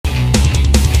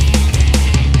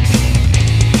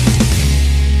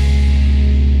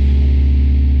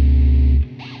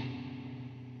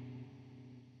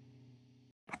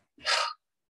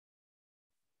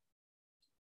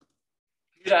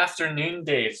Good afternoon,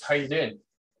 Dave. How are you doing?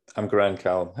 I'm grand,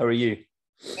 Callum. How are you?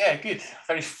 Yeah, good.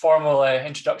 Very formal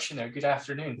introduction there. Good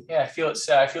afternoon. Yeah, I feel it's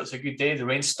a good day. The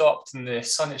rain stopped and the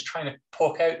sun is trying to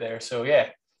poke out there. So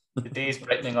yeah, the day's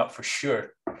brightening up for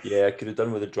sure. Yeah, I could have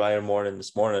done with a drier morning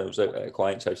this morning. I was out at a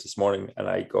client's house this morning and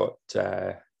I got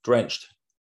drenched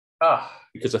Ah,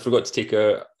 because I forgot to take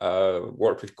a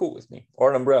waterproof coat with me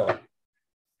or an umbrella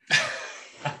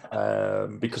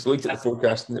because I looked at the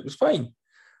forecast and it was fine.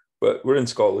 But we're in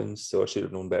Scotland, so I should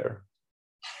have known better.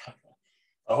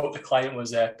 I hope the client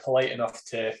was polite enough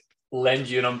to lend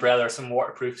you an umbrella or some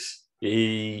waterproofs.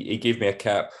 He gave me a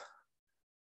cap.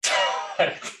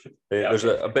 Yeah, There's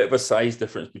okay. a bit of a size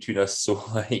difference between us, so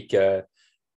like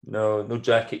no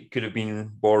jacket could have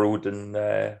been borrowed, and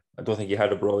I don't think he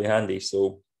had a brolly handy.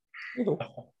 So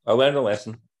I learned a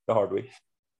lesson the hard way.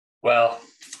 Well,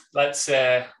 let's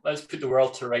put the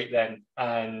world to right then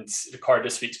and record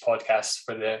this week's podcast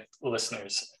for the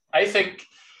listeners. I think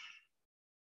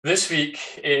this week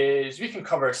we can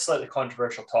cover a slightly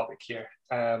controversial topic here.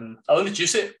 I'll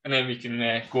introduce it and then we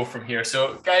can go from here.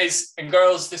 So, guys and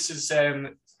girls, this is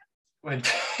when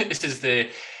this is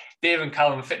the Dave and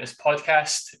Callum Fitness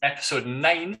Podcast, episode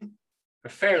 9.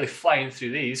 We're fairly flying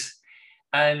through these.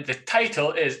 And the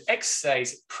title is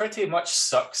Exercise Pretty Much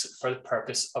Sucks for the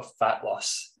Purpose of Fat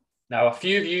Loss. Now, a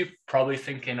few of you probably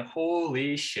thinking,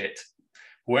 holy shit,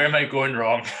 where am I going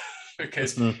wrong?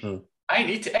 Because I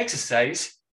need to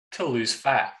exercise to lose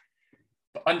fat.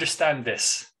 But understand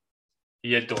this,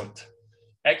 you don't.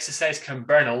 Exercise can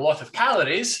burn a lot of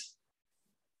calories,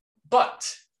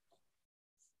 but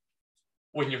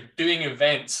when you're doing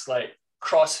events like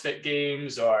CrossFit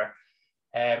Games or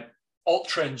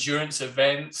ultra endurance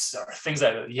events or things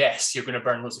like that, yes, you're going to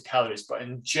burn loads of calories, but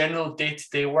in general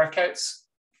day-to-day workouts,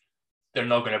 they're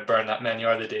not going to burn that many,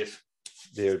 are they, Dave?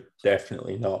 They're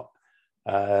definitely not.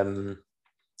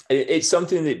 It's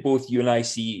something that both you and I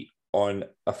see on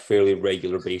a fairly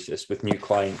regular basis with new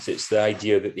clients. It's the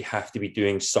idea that they have to be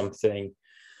doing something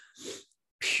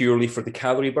purely for the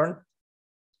calorie burn.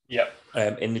 Yep.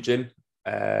 In the gym.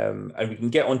 And we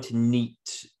can get onto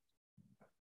NEAT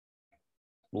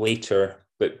later,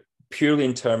 but purely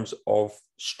in terms of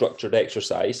structured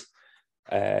exercise,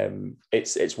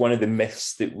 it's one of the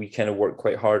myths that we kind of work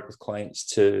quite hard with clients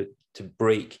to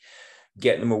break,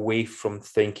 get them away from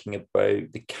thinking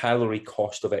about the calorie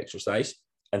cost of exercise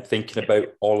and thinking about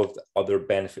all of the other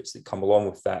benefits that come along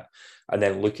with that, and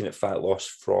then looking at fat loss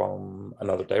from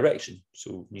another direction.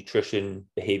 So nutrition,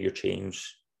 behavior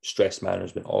change, stress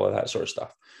management, all of that sort of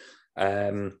stuff.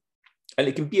 And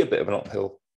it can be a bit of an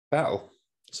uphill battle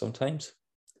sometimes.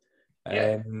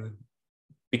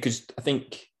 Because I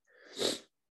think,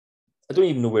 I don't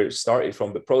even know where it started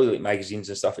from, but probably like magazines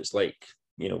and stuff, it's like,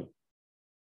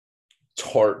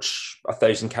 torch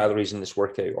 1,000 calories in this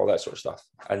workout, all that sort of stuff.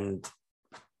 And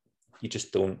you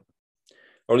just don't,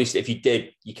 or at least if you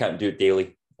did, you can't do it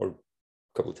daily or a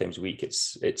couple of times a week.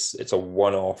 It's a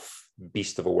one-off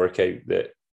beast of a workout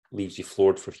that leaves you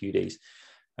floored for a few days.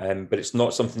 But it's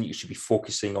not something that you should be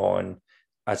focusing on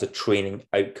as a training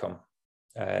outcome.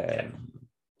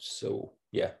 So,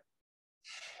 yeah.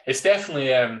 It's definitely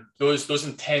those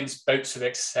intense bouts of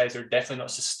exercise are definitely not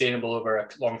sustainable over a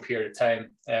long period of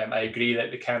time. I agree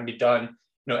that they can be done.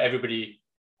 Everybody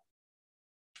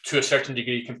to a certain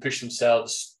degree can push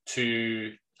themselves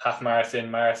to half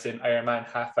marathon, Ironman,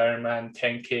 half Ironman,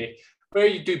 10K, where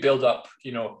you do build up,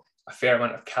 a fair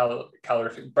amount of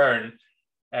calorific burn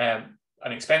and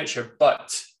expenditure.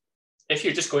 But if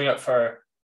you're just going out for,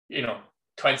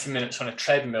 20 minutes on a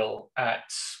treadmill at,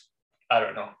 I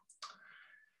don't know,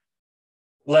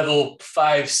 level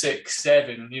 5, 6,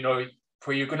 7,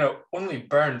 where you're going to only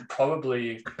burn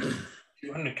probably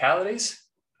 200 calories.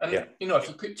 And, if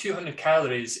you put 200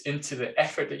 calories into the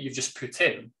effort that you've just put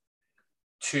in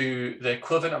to the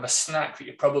equivalent of a snack that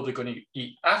you're probably going to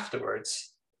eat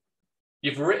afterwards,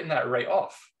 you've written that right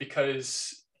off,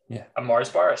 because a Mars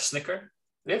bar, a Snicker,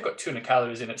 they've got 200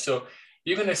 calories in it. So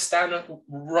you're going to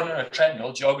run on a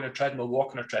treadmill, jog on a treadmill,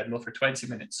 walk on a treadmill for 20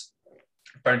 minutes,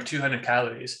 burn 200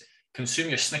 calories, consume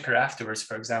your Snicker afterwards,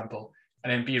 for example,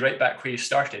 and then be right back where you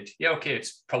started. Yeah, okay,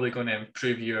 it's probably going to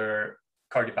improve your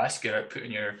cardiovascular output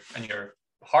and your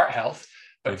heart health.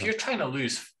 But if you're trying to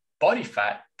lose body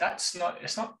fat, it's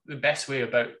not the best way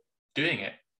about doing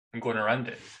it and going around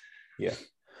it. Yeah.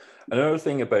 Another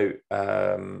thing about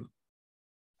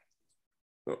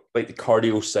like the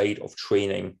cardio side of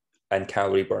training and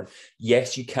calorie burn.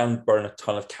 Yes, you can burn a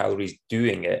ton of calories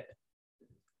doing it,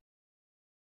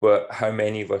 but how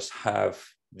many of us have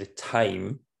the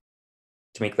time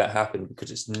to make that happen?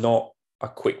 Because it's not a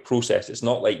quick process. It's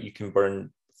not like you can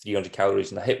burn 300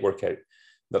 calories in a HIIT workout.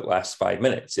 that lasts 5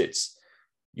 minutes. It's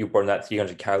you burn that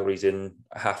 300 calories in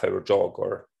a half-hour jog,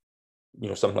 or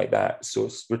something like that. So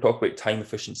we're talking about time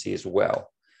efficiency as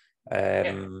well.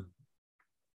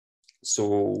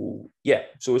 So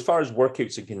as far as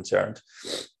workouts are concerned,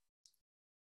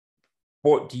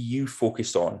 what do you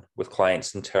focus on with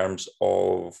clients in terms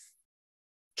of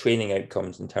training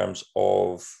outcomes, in terms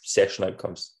of session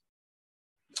outcomes?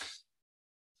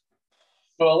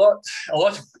 Well, a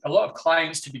lot of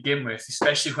clients to begin with,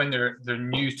 especially when they're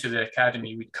new to the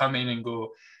academy, would come in and go,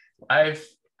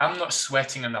 I'm not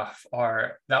sweating enough,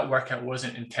 or that workout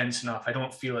wasn't intense enough. I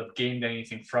don't feel I've gained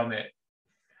anything from it.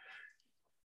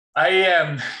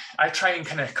 I try and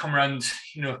kind of come around,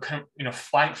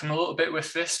 flank them a little bit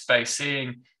with this by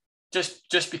saying,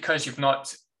 just because you've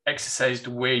not exercised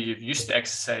the way you've used to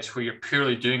exercise, where you're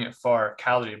purely doing it for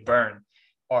calorie burn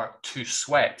or to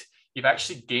sweat, you've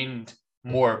actually gained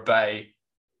more by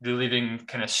relieving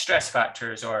kind of stress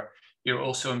factors, or you're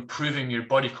also improving your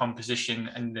body composition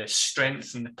and the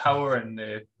strength and the power and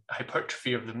the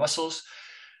hypertrophy of the muscles,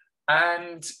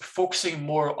 and focusing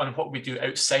more on what we do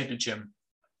outside the gym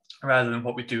rather than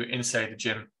what we do inside the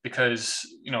gym. Because,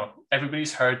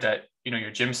 everybody's heard that,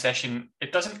 your gym session,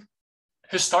 it doesn't,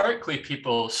 historically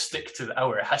people stick to the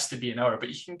hour. It has to be an hour, but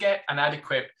you can get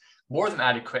more than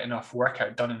adequate enough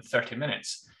workout done in 30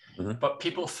 minutes. Mm-hmm. But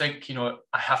people think,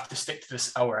 I have to stick to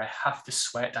this hour. I have to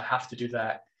sweat. I have to do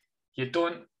that. You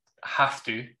don't have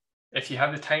to. If you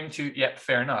have the time to, yep,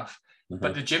 fair enough. Mm-hmm.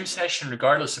 But the gym session,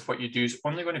 regardless of what you do, is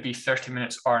only going to be 30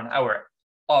 minutes or an hour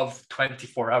of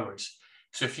 24 hours.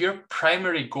 So if your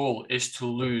primary goal is to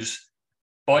lose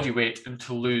body weight and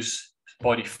to lose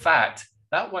body fat,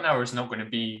 that 1 hour is not going to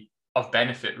be of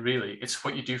benefit, really. It's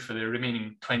what you do for the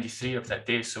remaining 23 of that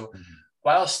day. So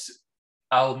whilst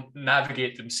I'll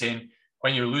navigate them saying,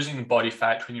 when you're losing body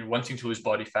fat, when you're wanting to lose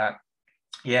body fat,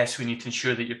 yes, we need to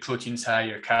ensure that your protein's high,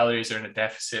 your calories are in a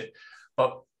deficit.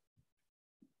 But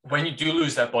when you do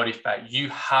lose that body fat, you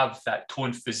have that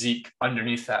toned physique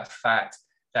underneath that fat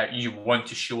that you want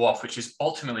to show off, which is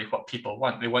ultimately what people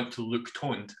want. They want to look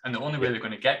toned. And the only way they're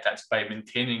going to get that is by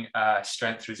maintaining a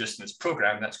strength resistance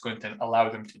program that's going to allow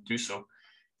them to do so.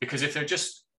 Because if they're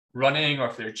just running, or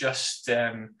if they're just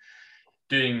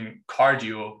doing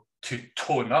cardio to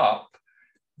tone up,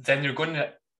 then you're going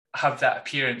to have that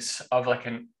appearance of like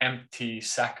an empty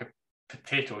sack of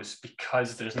potatoes,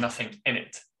 because there's nothing in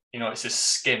it. It's just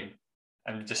skin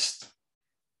and just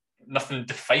nothing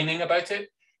defining about it.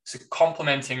 So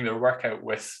complementing their workout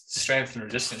with strength and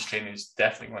resistance training is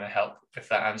definitely going to help, if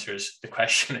that answers the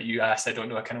question that you asked. I don't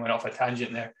know, I kind of went off a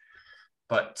tangent there.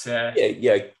 But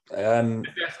I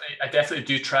definitely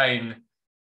do try and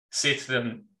say to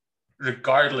them,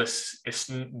 regardless,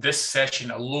 this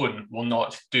session alone will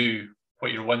not do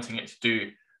what you're wanting it to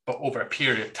do, but over a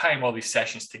period of time, all these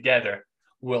sessions together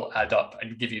will add up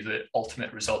and give you the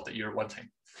ultimate result that you're wanting.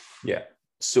 Yeah.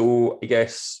 So I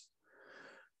guess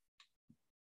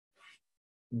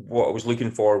what I was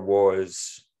looking for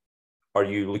was, are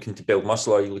you looking to build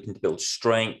muscle? Are you looking to build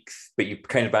strength? But you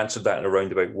kind of answered that in a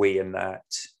roundabout way, in that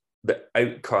the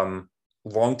outcome,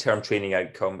 long-term training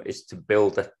outcome, is to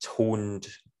build a toned,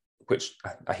 which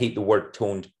I hate the word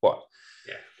toned, but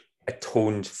a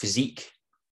toned physique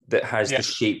that has the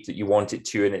shape that you want it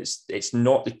to. And it's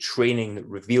not the training that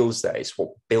reveals that, it's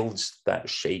what builds that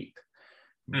shape.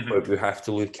 Mm-hmm. But we have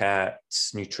to look at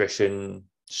nutrition,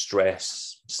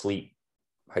 stress, sleep,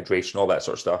 hydration, all that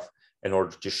sort of stuff, in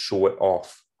order to show it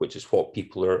off, which is what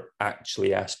people are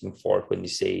actually asking for when they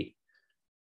say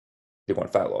they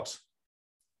want fat loss.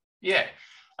 Yeah.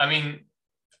 I mean,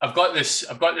 I've got this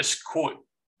quote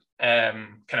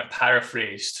kind of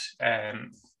paraphrased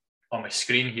on my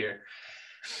screen here.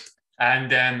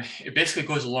 And it basically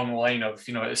goes along the line of,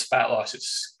 it's fat loss.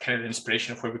 It's kind of the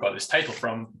inspiration of where we got this title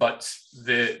from. But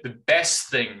the best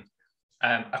thing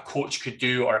a coach could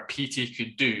do, or a PT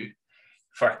could do,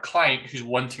 for a client who's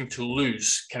wanting to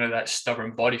lose kind of that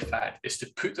stubborn body fat, is to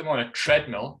put them on a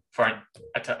treadmill for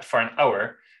an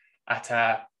hour at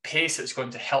a pace that's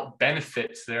going to help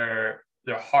benefit their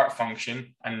heart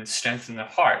function and strengthen their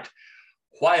heart,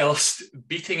 whilst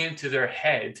beating into their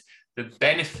head the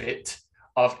benefit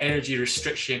of energy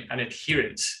restriction and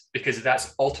adherence, because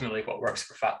that's ultimately what works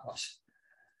for fat loss.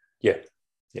 Yeah.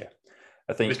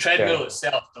 I think the treadmill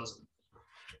itself doesn't.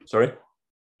 Sorry?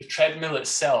 The treadmill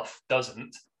itself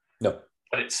doesn't. No.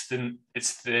 But it's the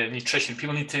nutrition.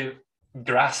 People need to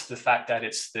grasp the fact that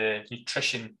it's the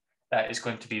nutrition that is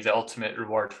going to be the ultimate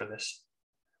reward for this.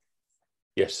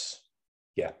 Yes.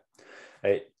 Yeah.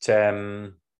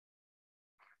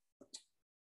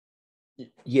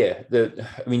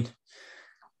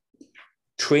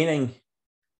 Training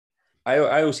I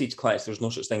always say to clients, there's no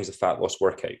such thing as a fat loss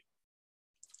workout.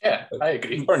 Yeah, Like, I you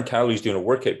agree. can burn calories doing a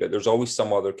workout, but there's always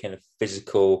some other kind of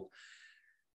physical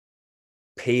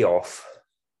payoff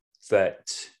that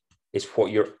is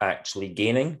what you're actually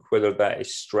gaining, whether that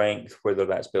is strength, whether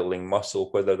that's building muscle,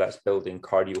 whether that's building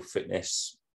cardio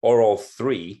fitness, or all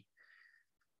three.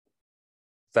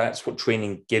 That's what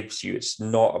training gives you. It's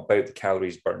not about the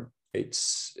calories burned.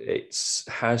 It's a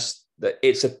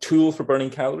tool for burning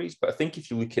calories, but I think if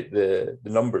you look at the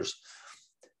numbers,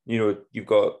 you've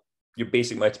got your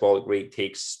basic metabolic rate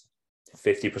takes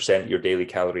 50% of your daily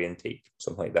calorie intake,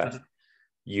 something like that. Mm-hmm.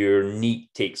 Your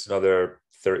NEAT takes another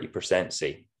 30%,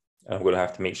 say. I'm going to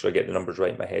have to make sure I get the numbers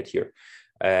right in my head here.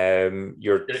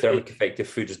 Your thermic effective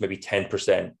food is maybe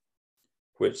 10%,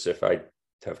 which, if I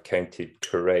have counted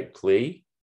correctly,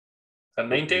 at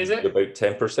 90, is it? About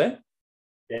 10%.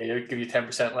 Yeah, it'll give you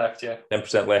 10% left, yeah.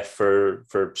 10% left for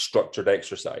structured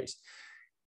exercise.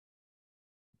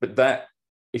 But that,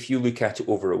 if you look at it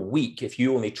over a week, if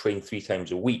you only train 3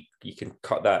 times a week, you can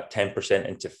cut that 10%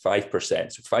 into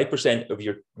 5%. So 5% of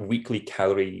your weekly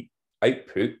calorie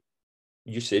output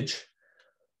usage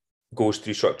goes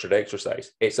through structured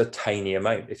exercise. It's a tiny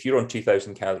amount. If you're on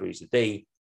 2,000 calories a day,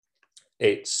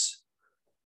 it's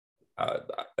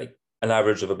like an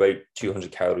average of about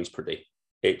 200 calories per day.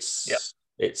 It's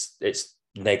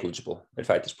negligible. In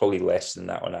fact, it's probably less than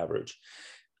that on average.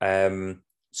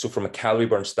 So from a calorie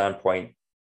burn standpoint,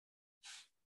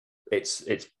 it's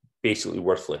basically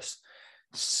worthless.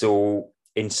 So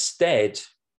instead,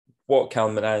 what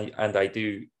Callum and I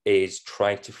do is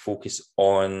try to focus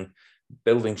on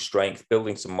building strength,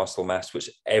 building some muscle mass, which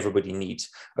everybody needs.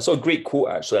 I saw a great quote,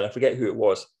 actually, and I forget who it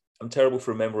was. I'm terrible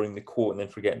for remembering the quote and then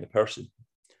forgetting the person.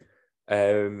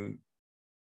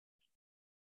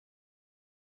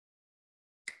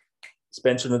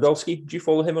 Spencer Nadolski, do you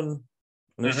follow him on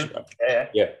Instagram?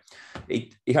 Yeah.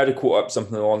 He had a quote up,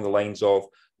 something along the lines of,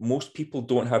 most people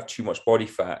don't have too much body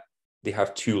fat, they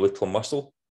have too little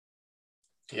muscle.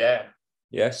 Yeah.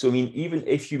 So I mean, even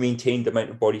if you maintained the amount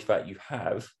of body fat you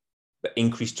have, but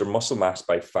increased your muscle mass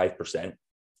by 5%,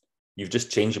 you've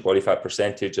just changed your body fat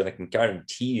percentage, and I can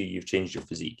guarantee you've changed your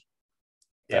physique.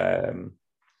 Yeah.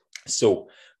 So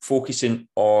focusing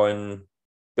on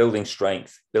building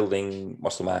strength, building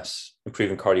muscle mass,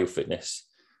 improving cardio fitness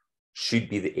should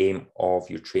be the aim of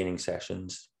your training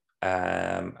sessions.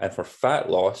 And for fat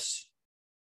loss,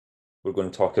 we're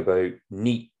going to talk about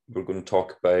NEAT, we're going to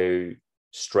talk about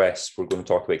stress, we're going to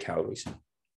talk about calories.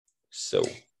 So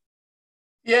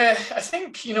yeah, I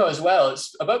think, as well,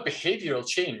 it's about behavioral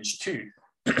change too.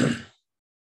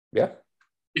 Yeah.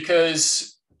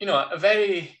 Because,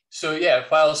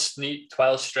 whilst NEAT,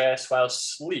 whilst stress,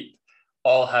 whilst sleep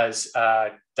all has a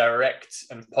direct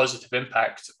and positive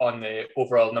impact on the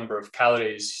overall number of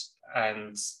calories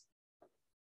and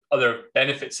other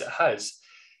benefits it has,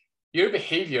 your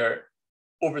behavior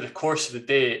over the course of the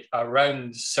day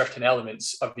around certain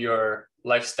elements of your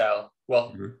lifestyle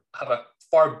will have a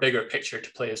far bigger picture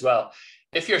to play as well.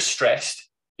 If you're stressed,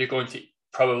 you're going to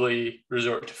probably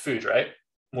resort to food, right?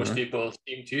 Most people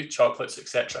seem to, chocolates,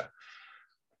 etc.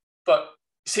 But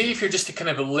say if you're just to kind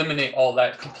of eliminate all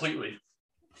that completely,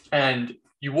 and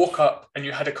you woke up and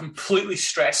you had a completely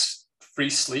stress-free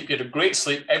sleep, you had a great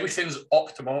sleep, everything's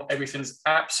optimal, everything's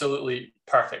absolutely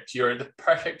perfect. You're the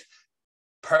perfect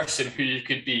person who you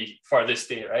could be for this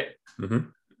day, right?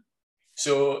 Mm-hmm.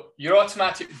 So your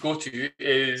automatic go-to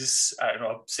is, I don't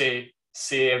know, say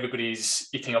everybody's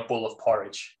eating a bowl of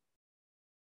porridge.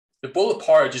 The bowl of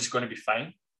porridge is going to be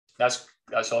fine. That's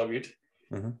all good.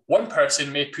 Mm-hmm. One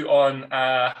person may put on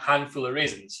a handful of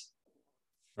raisins.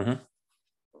 Mm-hmm.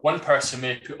 One person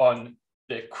may put on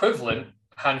the equivalent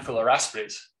handful of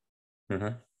raspberries. Mm-hmm.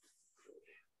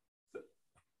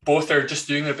 Both are just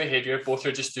doing their behavior. Both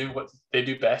are just doing what they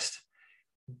do best.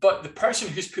 But the person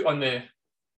who's put on the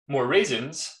more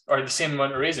raisins, or the same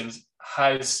amount of raisins,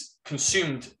 has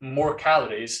consumed more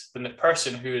calories than the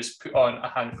person who has put on a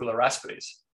handful of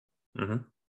raspberries. Mm-hmm.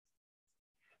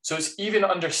 So it's even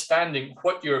understanding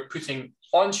what you're putting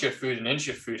onto your food and into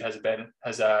your food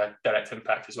has a direct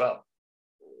impact as well.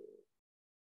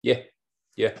 Yeah.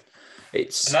 I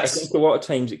think a lot of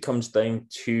times it comes down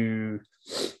to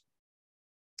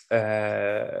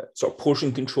sort of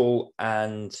portion control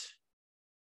and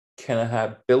kind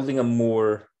of building a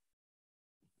more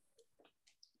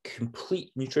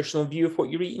complete nutritional view of what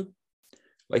you're eating.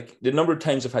 Like the number of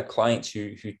times I've had clients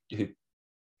who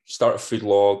start a food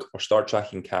log or start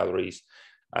tracking calories,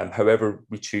 however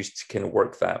we choose to kind of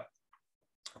work that,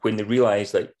 when they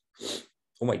realize like,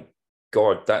 oh my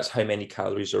God, that's how many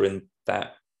calories are in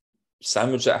that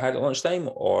sandwich that I had at lunchtime,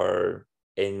 or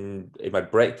in my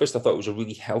breakfast. I thought it was a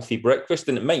really healthy breakfast,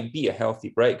 and it might be a healthy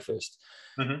breakfast,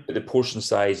 but the portion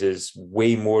size is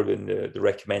way more than the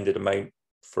recommended amount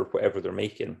for whatever they're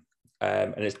making.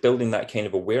 And it's building that kind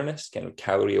of awareness, kind of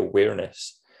calorie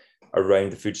awareness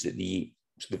around the foods that they eat.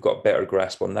 So they've got a better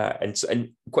grasp on that. And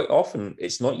quite often,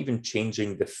 it's not even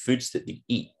changing the foods that they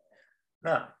eat.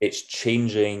 No. It's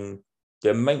changing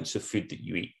the amounts of food that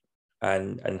you eat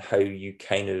and how you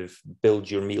kind of build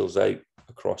your meals out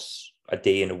across a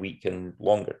day and a week and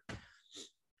longer.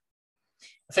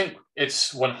 I think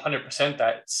it's 100%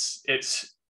 that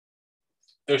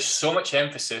there's so much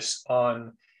emphasis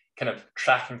on kind of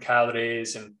tracking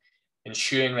calories and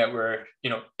ensuring that we're,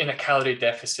 in a calorie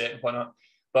deficit and whatnot.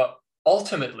 But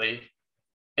ultimately,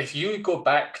 if you go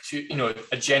back to,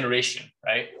 a generation,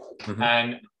 right?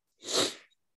 And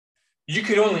you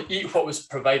could only eat what was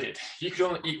provided. You could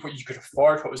only eat what you could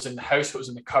afford, what was in the house, what was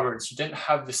in the cupboards. You didn't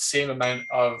have the same amount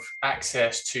of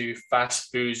access to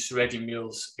fast foods, ready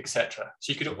meals, etc.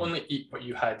 So you could only eat what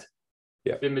you had.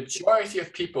 Yeah. The majority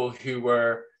of people who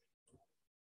were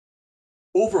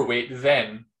overweight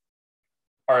then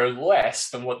are less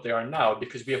than what they are now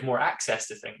because we have more access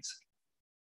to things.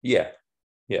 Yeah.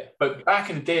 But back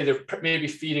in the day, they're maybe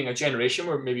feeding a generation,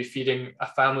 or maybe feeding a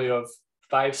family of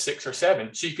 5, 6, or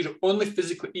 7. So you could only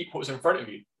physically eat what was in front of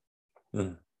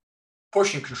you.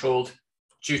 Portion controlled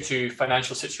due to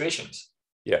financial situations.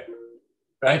 Yeah.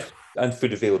 Right. And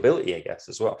food availability, I guess,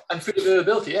 as well. And food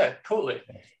availability, yeah, totally.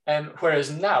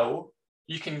 Whereas now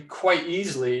you can quite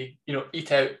easily,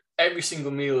 eat out every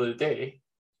single meal of the day,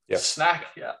 snack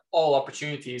at all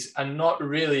opportunities, and not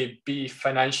really be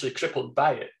financially crippled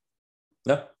by it.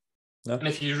 No. And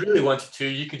if you really wanted to,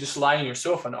 you could just lie on your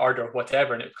sofa and order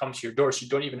whatever, and it comes to your door. So you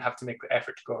don't even have to make the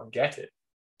effort to go and get it.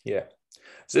 Yeah.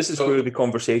 So this is where the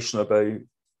conversation about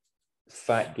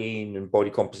fat gain and body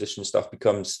composition stuff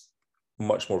becomes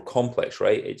much more complex,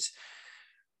 right?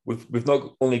 We've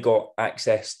not only got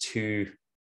access to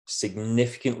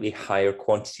significantly higher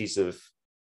quantities of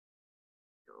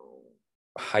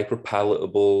hyper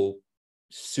palatable,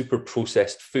 super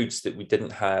processed foods that we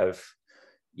didn't have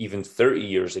even 30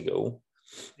 years ago.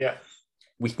 Yeah.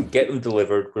 We can get them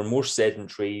delivered. We're more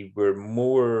sedentary. We're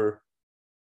more,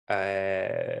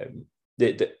 the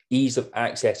ease of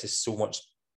access is so much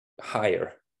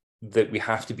higher that we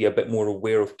have to be a bit more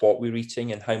aware of what we're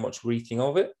eating and how much we're eating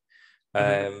of it.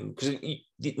 Because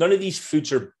none of these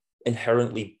foods are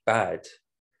inherently bad.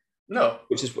 No.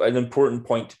 Which is an important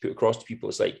point to put across to people.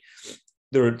 It's like,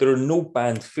 there are no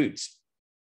banned foods,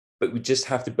 but we just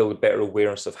have to build a better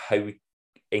awareness of how we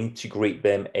integrate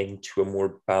them into a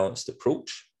more balanced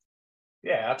approach.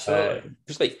 Yeah, absolutely.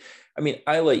 Because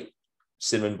I like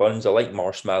cinnamon buns, I like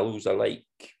marshmallows, I like,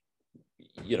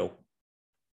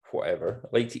 whatever. I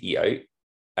like to eat out.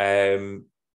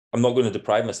 I'm not going to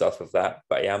deprive myself of that,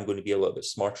 but I am going to be a little bit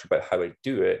smarter about how I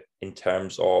do it in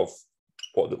terms of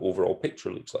what the overall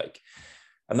picture looks like.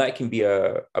 And that can be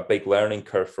a big learning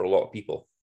curve for a lot of people.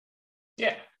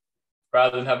 Yeah.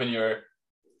 Rather than having your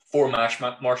 4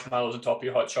 marshmallows on top of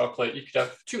your hot chocolate, you could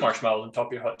have 2 marshmallows on top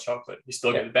of your hot chocolate. You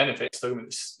still get the benefits, still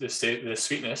get the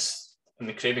sweetness and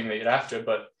the craving that you're after,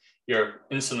 but you're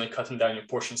instantly cutting down your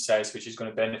portion size, which is going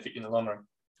to benefit you in the long run.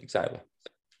 Exactly.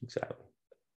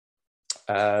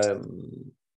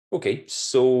 Okay,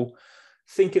 so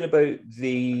thinking about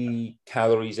the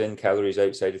calories in, calories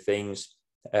outside of things,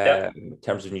 in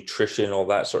terms of nutrition, all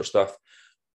that sort of stuff,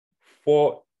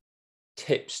 what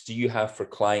tips do you have for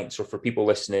clients or for people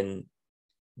listening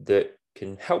that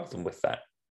can help them with that?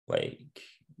 Like,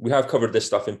 we have covered this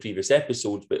stuff in previous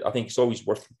episodes, but I think it's always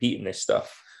worth repeating this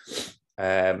stuff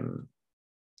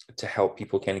to help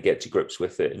people kind of get to grips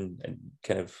with it and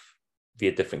kind of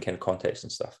via different kind of context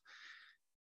and stuff.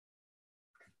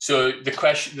 So the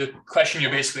question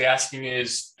you're basically asking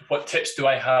is, what tips do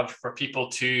I have for people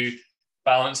to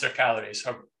balance their calories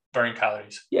or burn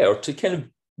calories? Yeah, or to kind of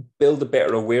build a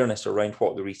better awareness around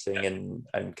what they're eating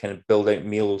and kind of build out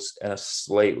meals in a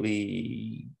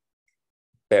slightly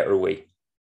better way.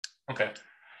 Okay.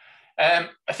 I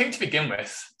think to begin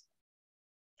with,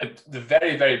 at the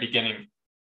very, very beginning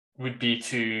would be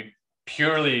to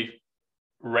purely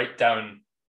write down,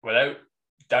 without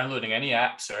downloading any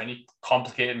apps or any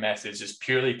complicated methods, just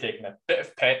purely taking a bit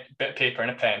of paper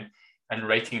and a pen and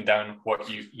writing down what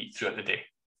you eat throughout the day.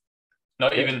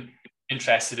 Not even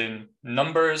interested in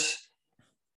numbers,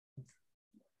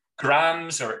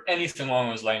 grams, or anything along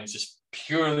those lines, just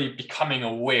purely becoming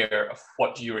aware of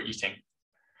what you are eating.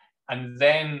 And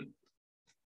then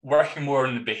working more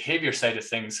on the behavior side of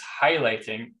things,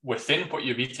 highlighting within what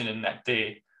you've eaten in that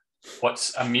day,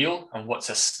 what's a meal and what's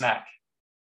a snack.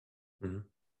 Mm-hmm.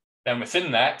 Then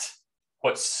within that,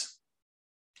 what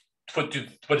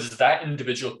does that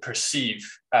individual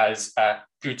perceive as a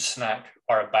good snack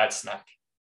or a bad snack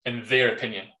in their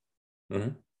opinion. Mm-hmm.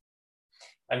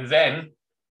 And then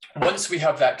once we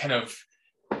have that kind of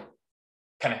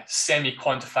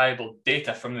semi-quantifiable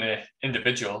data from the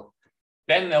individual,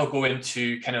 then they'll go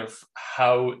into kind of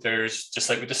how there's, just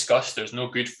like we discussed, there's no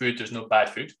good food, there's no bad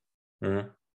food. Mm-hmm.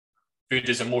 Food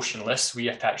is emotionless. We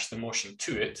attach the emotion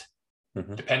to it,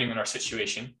 mm-hmm. depending on our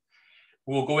situation.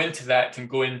 We'll go into that and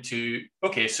go into,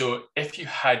 okay, so if you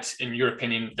had, in your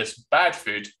opinion, this bad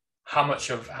food, how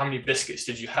many biscuits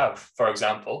did you have, for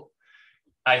example?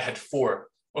 I had 4.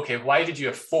 Okay, why did you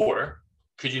have 4?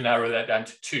 Could you narrow that down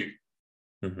to 2?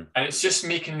 Mm-hmm. And it's just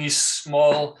making these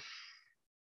small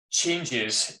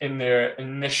changes in their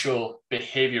initial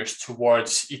behaviors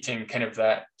towards eating kind of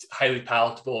that highly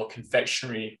palatable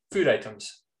confectionery food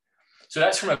items. So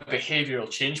that's from a behavioral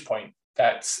change point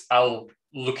that I'll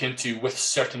look into with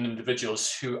certain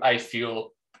individuals who I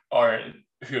feel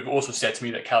who have also said to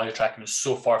me that calorie tracking is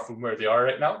so far from where they are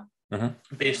right now, mm-hmm.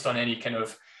 based on any kind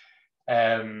of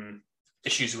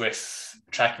issues with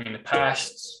tracking in the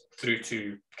past through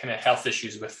to kind of health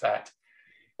issues with that.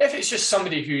 If it's just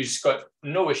somebody who's got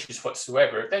no issues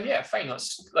whatsoever, then yeah, fine.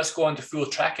 Let's go on to full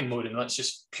tracking mode and let's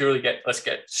just let's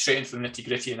get straight into the nitty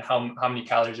gritty and how many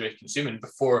calories are you consuming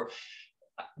before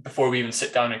we even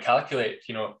sit down and calculate,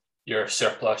 your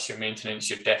surplus, your maintenance,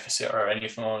 your deficit, or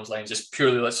anything along those lines. Just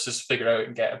purely, let's just figure out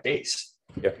and get a base.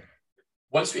 Yeah.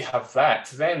 Once we have that,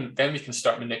 then we can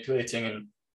start manipulating and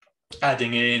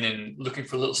adding in and looking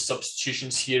for little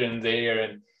substitutions here and there,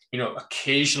 and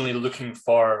occasionally looking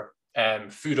for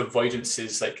food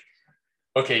avoidances, like,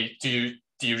 okay, do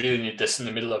you really need this in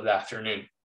the middle of the afternoon?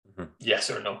 Mm-hmm. Yes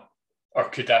or no? Or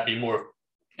could that be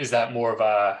is that more of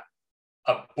a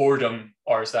boredom,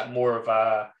 or is that more of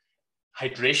a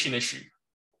hydration issue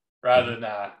rather than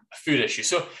a food issue?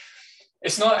 So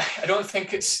it's not, I don't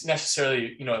think it's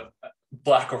necessarily,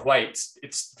 black or white.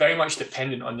 It's very much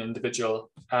dependent on the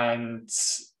individual. And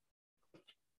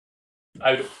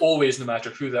I would always, no matter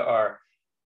who they are,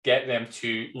 get them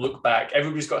to look back.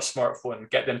 Everybody's got a smartphone.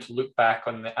 Get them to look back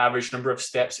on the average number of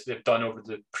steps that they've done over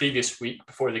the previous week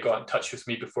before they got in touch with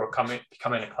me, before becoming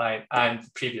a client, and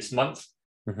the previous month,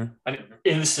 and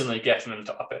instantly getting them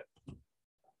to up it.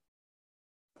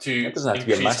 It doesn't have to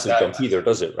be a massive jump either,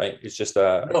 does it? Right? It's just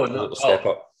a little step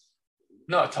up.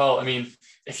 Not at all. I mean,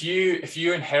 if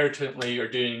you inherently are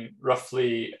doing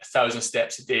roughly 1,000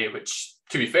 steps a day, which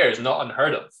to be fair is not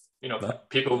unheard of,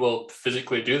 people will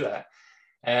physically do that.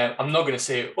 I'm not going to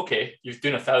say, okay, you've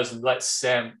done 1,000. Let's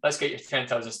get your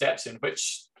 10,000 steps in,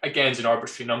 which again is an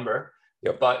arbitrary number.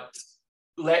 Yep. But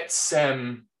let's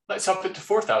up it to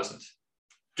 4,000.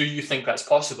 Do you think that's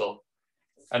possible?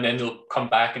 And then they'll come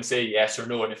back and say yes or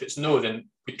no. And if it's no, then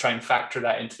we try and factor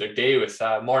that into their day with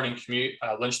a morning commute,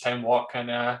 a lunchtime walk,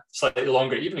 and a slightly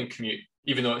longer evening commute,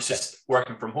 even though it's just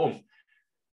working from home.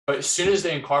 But as soon as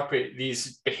they incorporate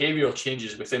these behavioral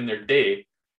changes within their day,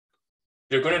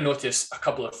 they're going to notice a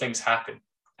couple of things happen.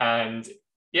 And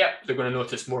yeah, they're going to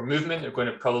notice more movement. They're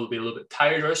going to probably be a little bit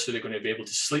tireder, so they're going to be able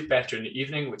to sleep better in the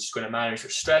evening, which is going to manage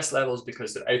their stress levels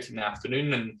because they're out in the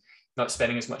afternoon and not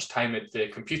spending as much time at the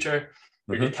computer.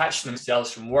 They're detaching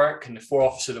themselves from work and the 4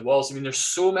 office of the walls. I mean, there's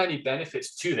so many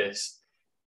benefits to this.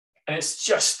 And it's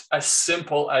just as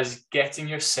simple as getting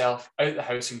yourself out of the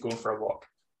house and going for a walk.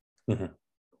 Mm-hmm.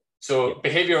 So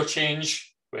behavioral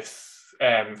change with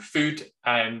food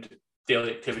and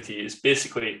daily activity is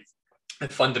basically the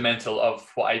fundamental of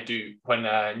what I do when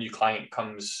a new client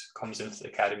comes into the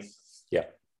academy. Yeah.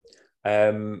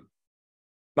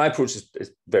 My approach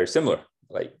is very similar.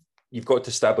 Like, you've got to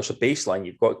establish a baseline.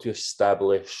 You've got to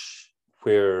establish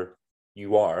where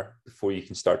you are before you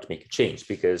can start to make a change,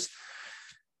 because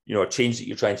a change that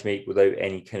you're trying to make without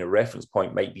any kind of reference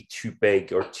point might be too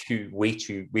big or way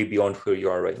beyond where you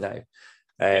are right now.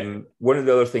 One of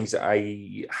the other things that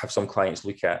I have some clients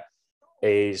look at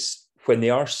is when they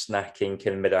are snacking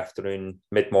kind of mid-afternoon,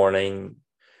 mid-morning,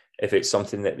 if it's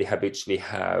something that they habitually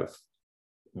have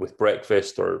with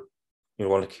breakfast or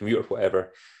on a commute or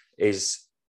whatever, is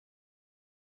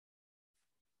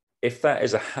if that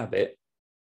is a habit,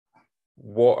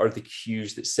 what are the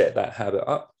cues that set that habit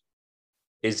up?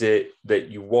 Is it that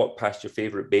you walk past your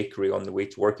favorite bakery on the way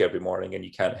to work every morning and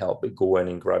you can't help but go in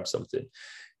and grab something?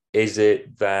 Is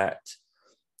it that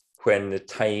when the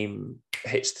time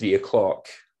hits 3 o'clock,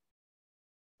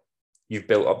 you've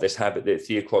built up this habit that at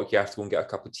 3 o'clock you have to go and get a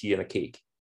cup of tea and a cake?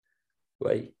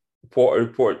 Like,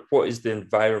 what is the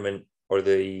environment or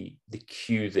the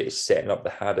cue that is setting up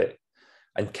the habit?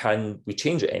 And can we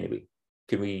change it anyway?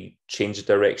 Can we change the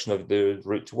direction of the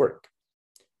route to work?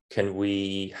 Can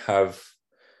we have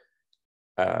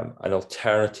an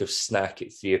alternative snack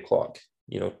at 3 o'clock?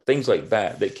 Things like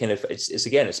that kind of,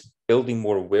 it's building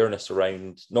more awareness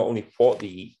around not only what they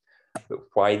eat, but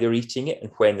why they're eating it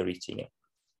and when they're eating it.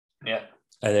 Yeah.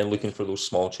 And then looking for those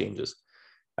small changes.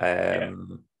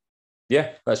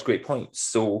 Yeah, that's a great point.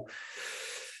 So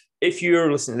if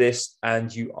you're listening to this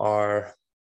and you are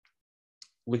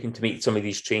looking to make some of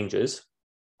these changes,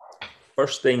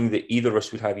 first thing that either of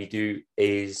us would have you do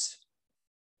is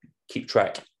keep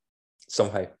track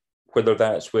somehow, whether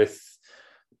that's with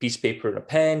a piece of paper and a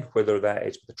pen, whether that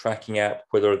is with a tracking app,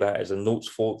 whether that is a notes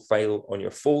file on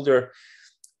your folder.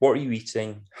 What are you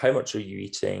eating? How much are you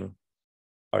eating?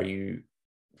 How do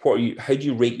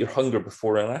you rate your hunger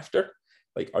before and after?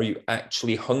 Like, are you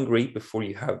actually hungry before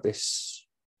you have this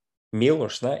meal or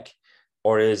snack?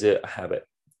 Or is it a habit?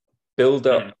 Build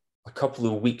up a couple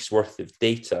of weeks worth of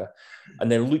data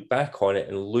and then look back on it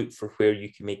and look for where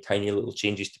you can make tiny little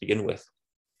changes to begin with.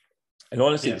 And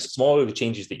honestly, the smaller the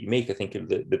changes that you make, I think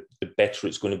the better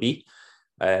it's going to be.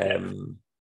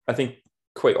 I think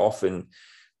quite often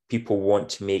people want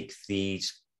to make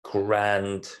these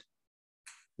grand,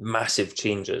 massive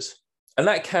changes. And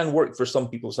that can work for some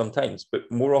people sometimes, but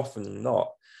more often than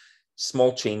not,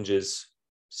 small changes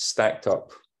stacked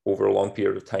up over a long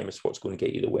period of time is what's going to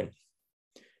get you the win.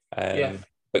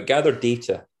 But gather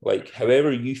data, like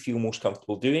however you feel most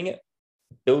comfortable doing it,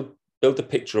 build a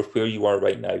picture of where you are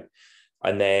right now,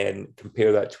 and then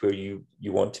compare that to where you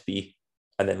want to be,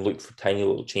 and then look for tiny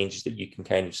little changes that you can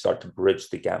kind of start to bridge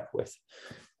the gap with.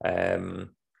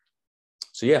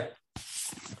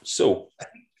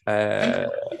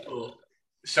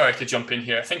 Sorry to jump in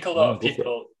here. I think a lot of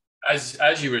people,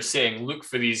 as you were saying, look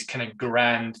for these kind of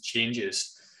grand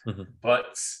changes,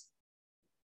 but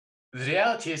the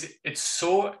reality is it's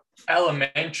so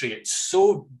elementary, it's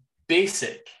so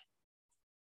basic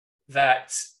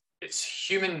that it's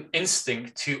human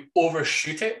instinct to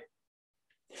overshoot it,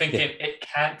 thinking it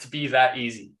can't be that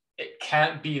easy. It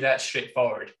can't be that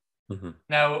straightforward.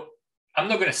 Now, I'm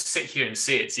not going to sit here and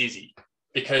say it's easy,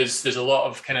 because there's a lot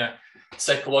of kind of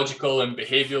psychological and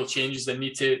behavioral changes that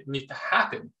need to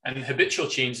happen, and habitual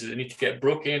changes that need to get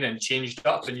broken and changed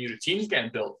up, and new routines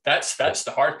getting built. That's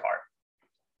the hard part.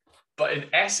 But in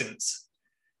essence,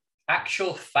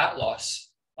 actual fat loss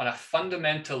on a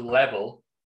fundamental level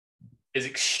is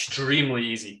extremely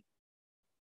easy.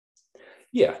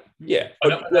 It's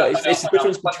the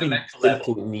difference between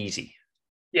simple and easy.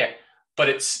 Yeah, but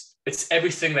it's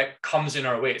everything that comes in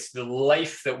our way. It's the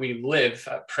life that we live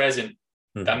at present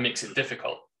that makes it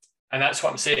difficult. And that's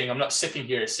what I'm saying. I'm not sitting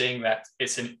here saying that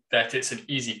it's an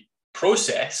easy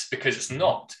process, because it's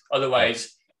not.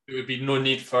 Otherwise, there would be no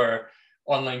need for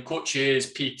online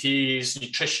coaches, PTs,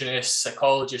 nutritionists,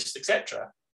 psychologists,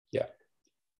 etc. Yeah.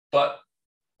 But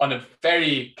on a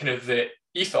very kind of the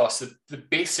ethos, the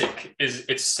basic is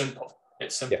it's simple.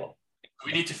 It's simple. Yeah.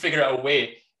 We need to figure out a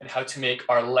way and how to make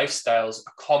our lifestyles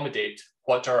accommodate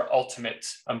what our ultimate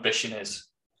ambition is.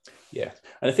 Yeah.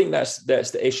 And I think that's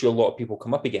the issue a lot of people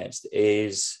come up against,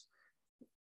 is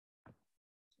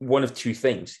one of two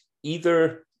things.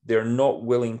 Either they're not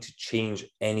willing to change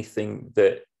anything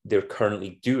that they're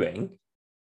currently doing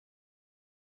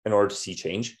in order to see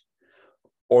change,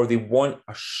 or they want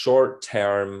a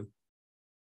short-term,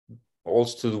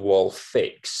 balls to the wall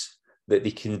fix that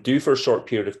they can do for a short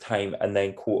period of time and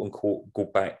then quote unquote go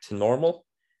back to normal.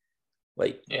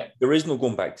 There is no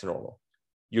going back to normal.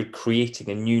 You're creating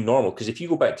a new normal, because if you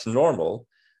go back to normal,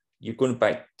 you're going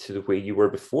back to the way you were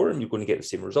before, and you're going to get the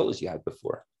same result as you had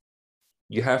before.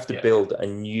 You have to build a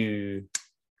new,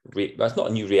 that's not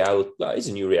a new reality, that is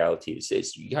a new reality.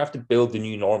 It's you have to build the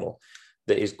new normal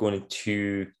that is going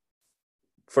to,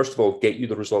 first of all, get you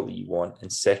the result that you want,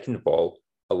 and second of all,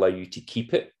 allow you to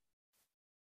keep it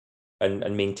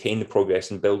and maintain the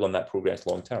progress and build on that progress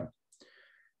long term.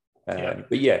 But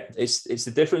it's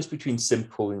the difference between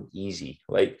simple and easy.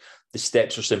 Like, the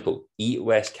steps are simple. Eat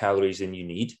less calories than you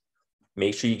need.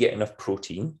 Make sure you get enough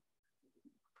protein.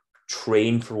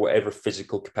 Train for whatever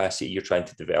physical capacity you're trying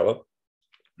to develop.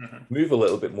 Move a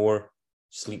little bit more.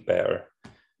 Sleep better.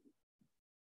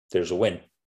 There's a win.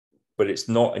 But it's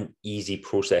not an easy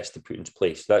process to put into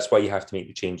place. That's why you have to make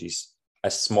the changes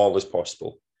as small as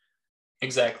possible.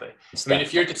 Exactly. I mean,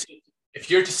 if you're to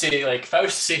say, like, if I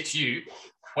was to say to you,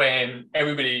 when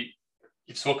everybody,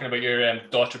 you've spoken about your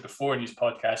daughter before in these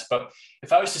podcasts, but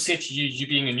if I was to say to you, you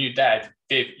being a new dad,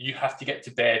 Dave, you have to get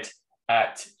to bed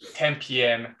at 10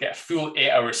 p.m., get a full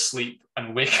 8 hours sleep,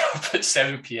 and wake up at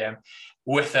 7 p.m.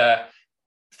 with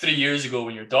 3 years ago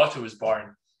when your daughter was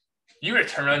born, you would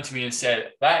have turned around to me and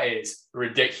said, that is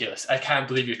ridiculous. I can't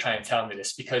believe you're trying to tell me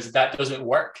this, because that doesn't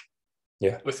work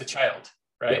with the child,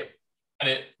 right? Yeah. And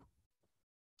it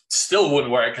still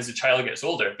wouldn't work as the child gets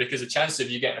older, because the chances of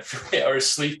you getting a full 8 hours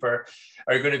sleep are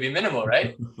going to be minimal,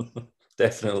 right?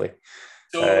 Definitely.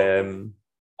 So,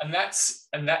 and that's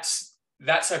an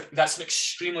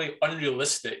extremely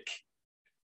unrealistic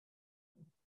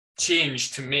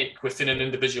change to make within an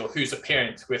individual who's a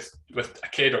parent with a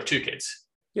kid or 2 kids.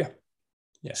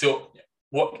 Yeah. So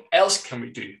what else can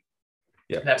we do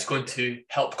that's going to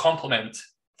help complement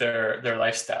their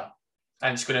lifestyle,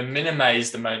 and it's going to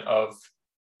minimize the amount of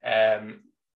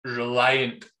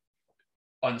reliant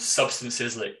on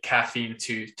substances like caffeine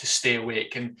to stay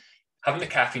awake? And having the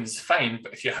caffeine is fine,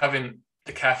 but if you're having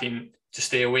the caffeine to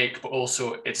stay awake, but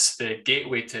also it's the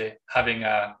gateway to having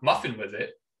a muffin with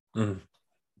it,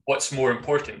 what's more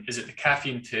important? Is it the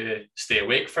caffeine to stay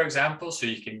awake, for example, so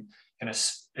you can kind of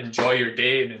enjoy your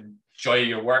day and enjoy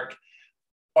your work,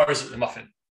 or is it the muffin?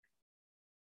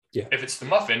 Yeah. If it's the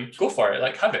muffin, go for it.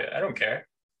 Like, have it. I don't care.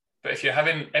 But if you're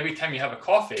having, every time you have a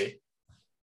coffee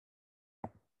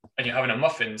and you're having a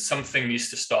muffin, something needs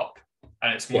to stop,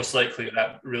 and it's most likely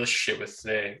that relationship with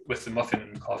the muffin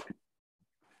and the coffee.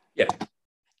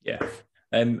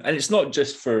 And it's not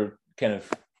just for kind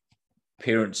of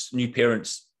new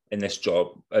parents in this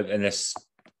job, in this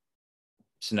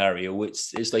scenario.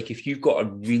 It's like, if you've got a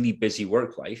really busy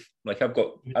work life, like I've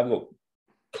got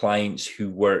clients who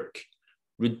work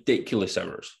ridiculous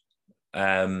hours.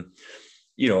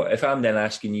 If I'm then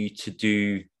asking you to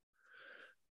do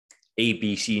A,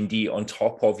 B, C, and D on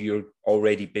top of your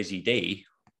already busy day,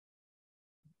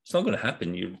 it's not going to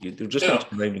happen. They're just going to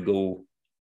come around and go,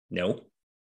 no,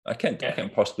 I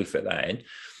can't possibly fit that in.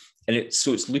 And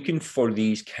it's looking for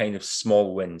these kind of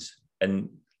small wins. And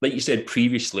like you said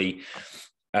previously,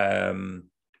 you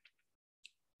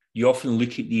often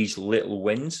look at these little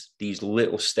wins, these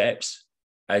little steps,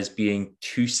 as being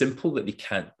too simple, that they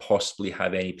can't possibly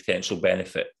have any potential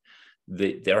benefit.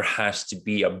 That there has to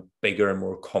be a bigger and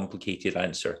more complicated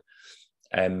answer.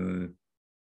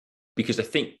 Because I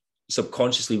think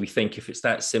subconsciously we think if it's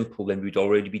that simple, then we'd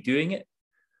already be doing it.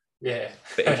 Yeah.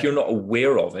 But if you're not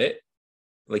aware of it,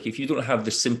 like if you don't have not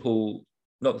the simple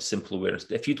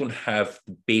awareness, if you don't have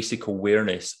the basic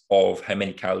awareness of how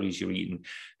many calories you're eating,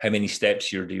 how many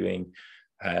steps you're doing,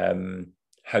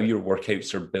 how your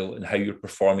workouts are built and how you're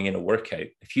performing in a workout,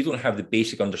 if you don't have the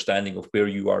basic understanding of where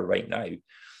you are right now,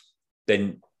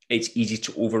 then it's easy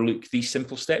to overlook these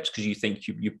simple steps, because you think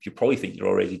you probably think you're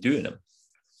already doing them.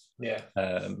 Yeah.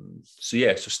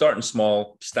 So starting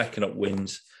small, stacking up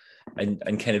wins,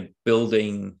 and kind of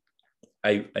building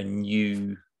out a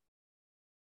new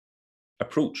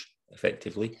approach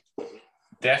effectively.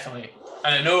 Definitely.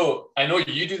 And I know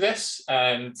you do this,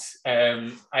 and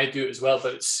I do it as well,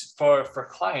 but it's for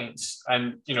clients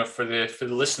and for the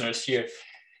listeners here,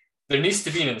 there needs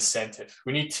to be an incentive.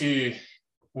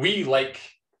 We like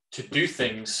to do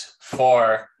things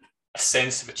for a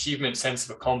sense of achievement, sense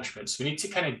of accomplishment. So we need to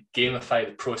kind of gamify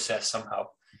the process somehow.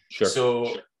 Sure.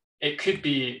 So it could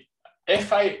be,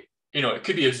 it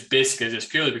could be as basic as this,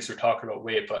 purely because we're talking about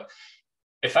weight, but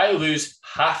if I lose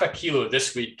half a kilo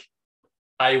this week,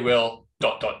 I will ...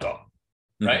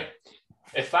 right?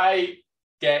 If I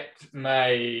get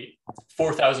my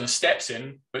 4,000 steps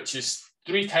in, which is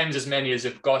 3 times as many as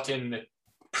I've got in the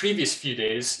previous few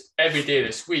days, every day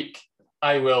this week,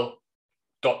 I will ...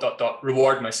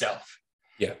 reward myself.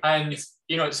 Yeah. And it's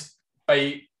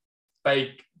by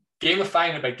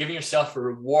gamifying it, by giving yourself a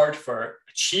reward for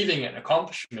achieving an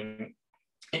accomplishment,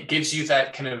 it gives you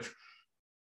that kind of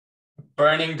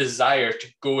burning desire to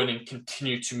go in and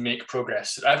continue to make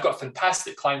progress. I've got a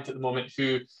fantastic client at the moment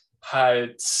who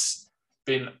has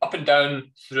been up and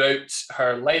down throughout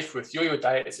her life with yo-yo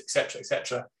diets,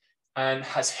 etc., and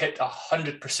has hit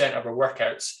 100% of her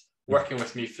workouts working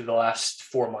with me for the last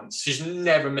 4 months. She's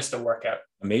never missed a workout.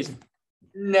 Amazing.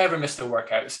 Never missed a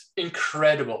workout. It's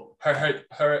incredible.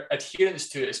 Her adherence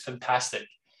to it is fantastic.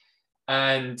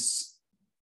 And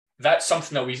that's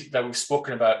something that we've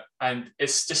spoken about, and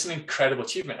it's just an incredible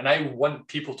achievement. And I want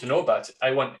people to know about it.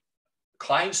 I want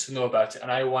clients to know about it,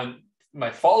 and I want my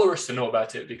followers to know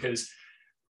about it, because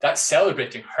that's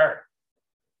celebrating her.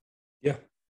 Yeah.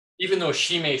 Even though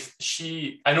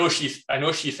I know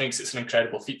she thinks it's an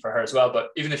incredible feat for her as well. But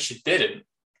even if she didn't,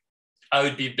 I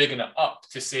would be bigging it up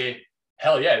to say,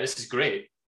 hell yeah, this is great.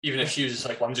 Even if she was just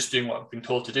like, well, I'm just doing what I've been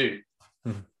told to do.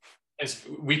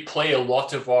 We play a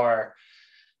lot of our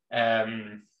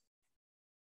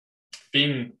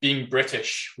being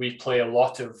British, we play a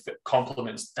lot of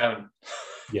compliments down.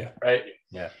 Yeah. Right.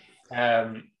 Yeah.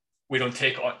 we don't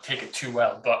take it too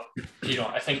well. But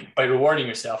I think by rewarding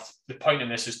yourself, the point in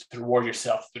this is to reward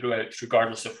yourself throughout,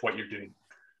 regardless of what you're doing.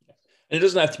 And it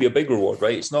doesn't have to be a big reward,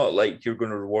 right? It's not like you're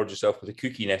going to reward yourself with a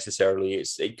cookie necessarily.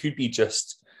 It could be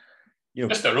just,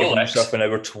 just a Rolex. Giving yourself an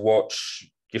hour to watch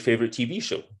your favorite TV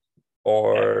show,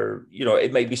 or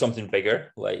it might be something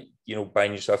bigger, like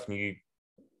buying yourself new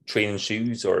training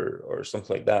shoes or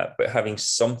something like that. But having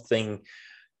something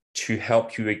to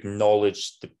help you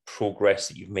acknowledge the progress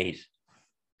that you've made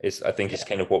is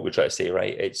kind of what we're trying to say,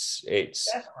 right? It's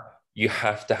you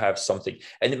have to have something,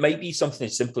 and it might be something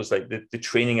as simple as like the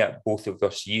training app both of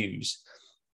us use,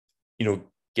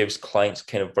 gives clients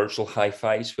kind of virtual high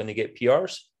fives when they get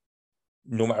PRs,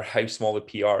 no matter how small the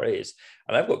PR is.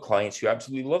 And I've got clients who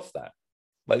absolutely love that.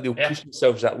 Like they'll push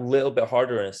themselves that little bit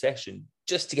harder in a session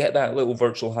just to get that little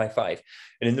virtual high five.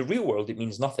 And in the real world, it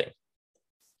means nothing,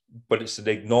 but it's an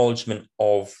acknowledgement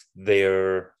of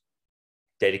their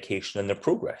dedication and their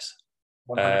progress.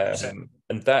 And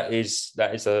that is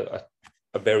a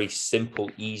very simple,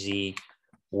 easy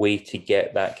way to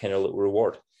get that kind of little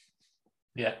reward.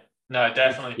 Yeah, no,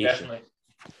 definitely.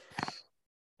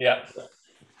 Yeah,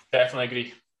 definitely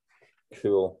agree.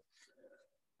 Cool.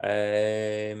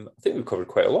 I think we've covered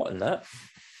quite a lot in that.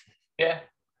 Yeah,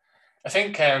 I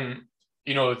think to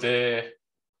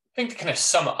kind of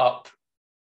sum it up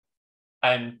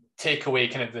and take away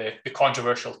kind of the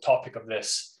controversial topic of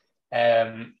this.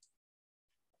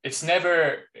 It's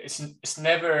never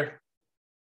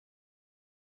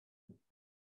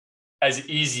as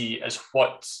easy as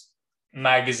what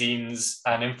magazines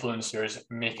and influencers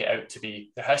make it out to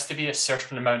be. There has to be a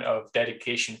certain amount of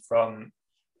dedication from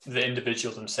the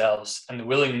individual themselves and the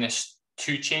willingness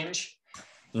to change.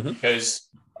 Mm-hmm. Because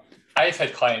I've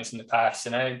had clients in the past,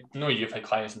 and I know you've had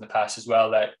clients in the past as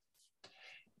well, that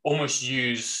almost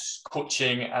use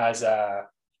coaching as a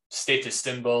status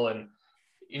symbol, and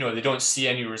they don't see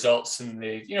any results, and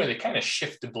they kind of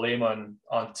shift the blame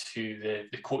onto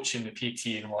the coaching, the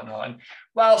PT and whatnot. And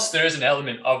whilst there is an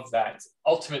element of that,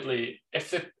 ultimately,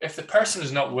 if the person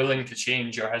is not willing to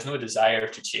change or has no desire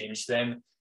to change, then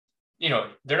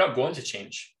they're not going to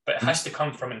change. But it has to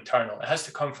come from internal. It has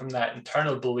to come from that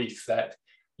internal belief that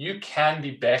you can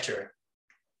be better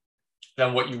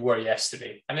than what you were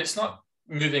yesterday. And it's not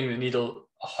moving the needle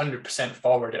 100%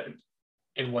 forward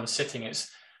in one sitting.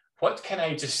 It's how can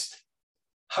I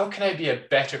be a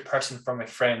better person for my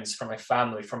friends, for my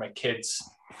family, for my kids?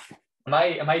 Am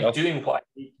I doing what I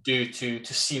need to do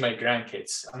to see my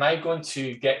grandkids? Am I going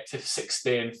to get to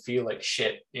 60 and feel like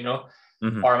shit,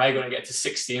 Mm-hmm. Or am I going to get to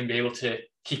 60 and be able to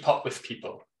keep up with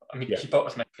people? Keep up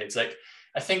with my kids. Like,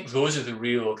 I think those are the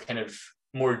real kind of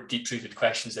more deep-rooted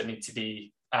questions that need to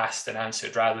be asked and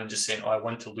answered, rather than just saying, I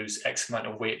want to lose X amount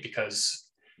of weight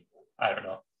because, I don't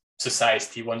know,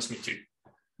 society wants me to.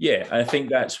 Yeah, I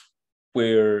think that's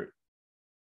where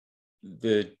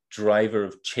the driver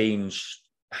of change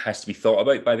has to be thought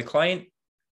about by the client,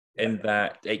 in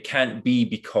that it can't be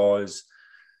because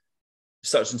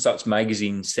such and such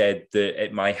magazine said that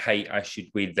at my height I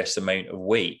should weigh this amount of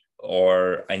weight,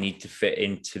 or I need to fit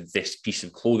into this piece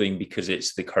of clothing because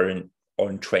it's the current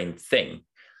on-trend thing.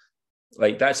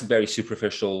 Like, that's a very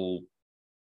superficial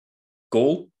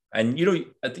goal. And,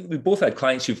 I think we both had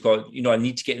clients who've got, I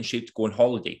need to get in shape to go on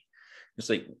holiday. It's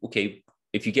like, okay,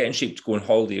 if you get in shape to go on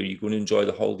holiday, are you going to enjoy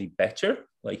the holiday better?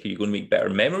 Like, are you going to make better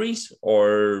memories,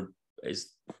 or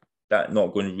is that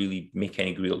not going to really make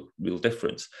any real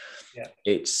difference? Yeah.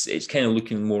 It's kind of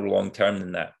looking more long-term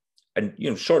than that. And,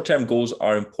 short-term goals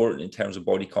are important in terms of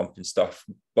body comp and stuff,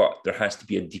 but there has to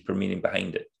be a deeper meaning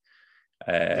behind it.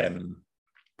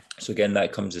 So again,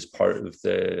 that comes as part of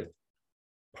the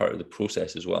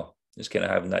process as well. It's kind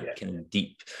of having that kind of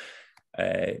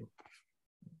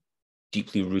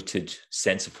deeply rooted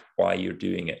sense of why you're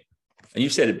doing it. And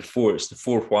you've said it before, it's the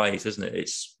 4 whys, isn't it?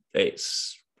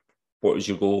 It's what is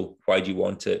your goal? Why do you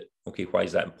want it? Okay, why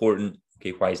is that important? Okay,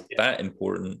 why is that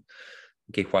important?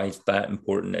 Okay, why is that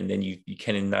important? And then you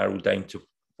kind of narrow down to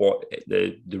what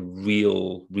the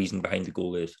real reason behind the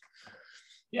goal is.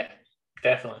 Yeah,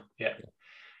 definitely. Yeah.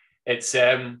 It's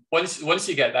once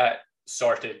you get that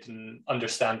sorted and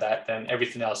understand that, then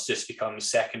everything else just becomes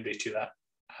secondary to that.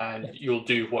 And you'll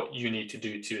do what you need to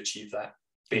do to achieve that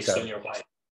based on your why.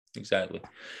 Exactly.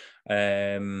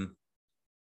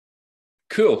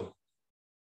 Cool.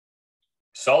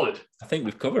 Solid. I think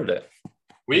we've covered it.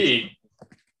 We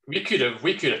could have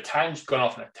gone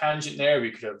off on a tangent there. We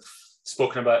could have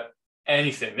spoken about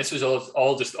anything. This was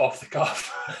all just off the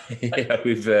cuff. That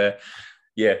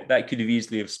could have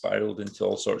easily have spiraled into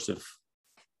all sorts of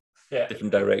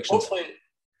different directions. Hopefully,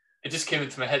 it just came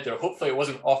into my head there. Hopefully, it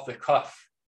wasn't off the cuff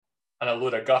and a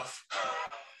load of guff.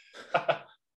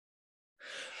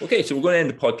 Okay, so we're going to end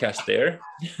the podcast there.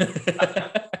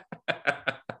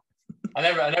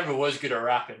 I never was good at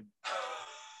rapping.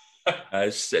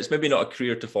 It's maybe not a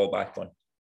career to fall back on.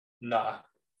 Nah.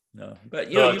 No, but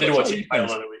you know, I did watch it by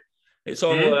the week. It's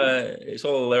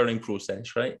all a learning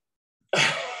process, right?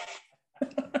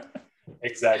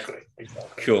 Exactly.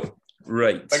 Cool.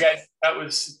 Right. But guys, that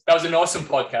was an awesome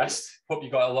podcast. Hope you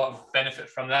got a lot of benefit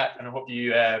from that, and I hope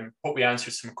you hope we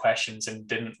answered some questions and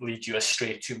didn't lead you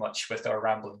astray too much with our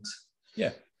ramblings.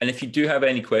 Yeah, and if you do have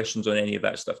any questions on any of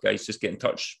that stuff, guys, just get in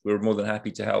touch. We're more than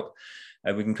happy to help.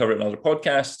 We can cover it in other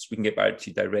podcasts. We can get back to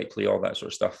you directly, all that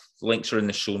sort of stuff. The links are in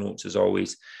the show notes as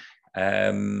always.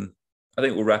 I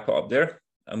think we'll wrap it up there.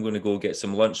 I'm going to go get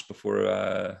some lunch before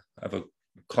I have a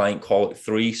client call at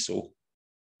 3. So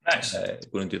nice.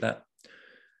 Going to do that.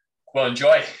 Well,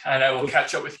 enjoy, and I will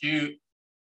catch up with you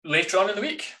later on in the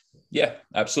week. Yeah,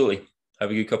 absolutely.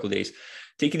 Have a good couple of days.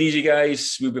 Take it easy,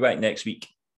 guys. We'll be back next week.